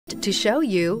to show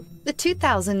you the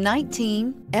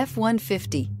 2019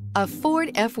 F-150. A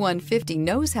Ford F-150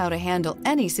 knows how to handle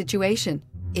any situation.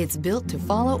 It's built to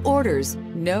follow orders,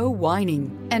 no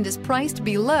whining, and is priced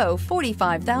below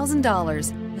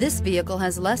 $45,000. This vehicle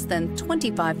has less than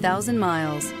 25,000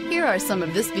 miles. Here are some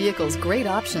of this vehicle's great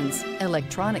options: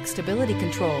 electronic stability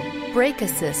control, brake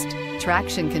assist,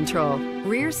 traction control,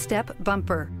 rear step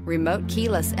bumper, remote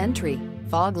keyless entry,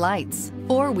 fog lights,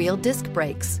 four-wheel disc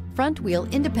brakes, front-wheel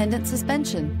independent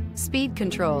suspension, speed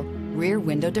control, rear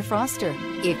window defroster.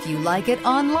 If you like it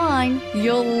online,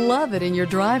 you'll love it in your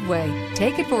driveway.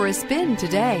 Take it for a spin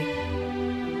today.